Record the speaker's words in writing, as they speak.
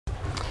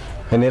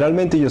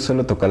Generalmente yo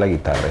suelo tocar la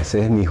guitarra,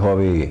 ese es mi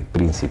hobby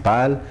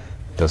principal.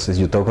 Entonces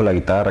yo toco la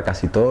guitarra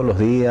casi todos los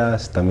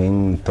días,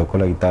 también toco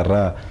la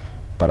guitarra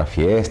para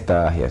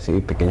fiestas y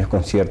así, pequeños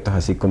conciertos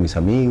así con mis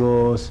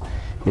amigos,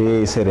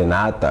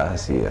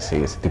 serenatas y así,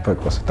 ese tipo de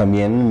cosas.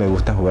 También me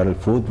gusta jugar al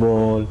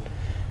fútbol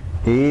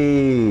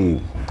y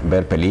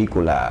ver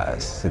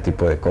películas, ese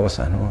tipo de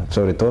cosas, ¿no?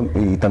 Sobre todo,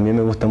 y también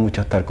me gusta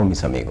mucho estar con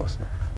mis amigos, ¿no?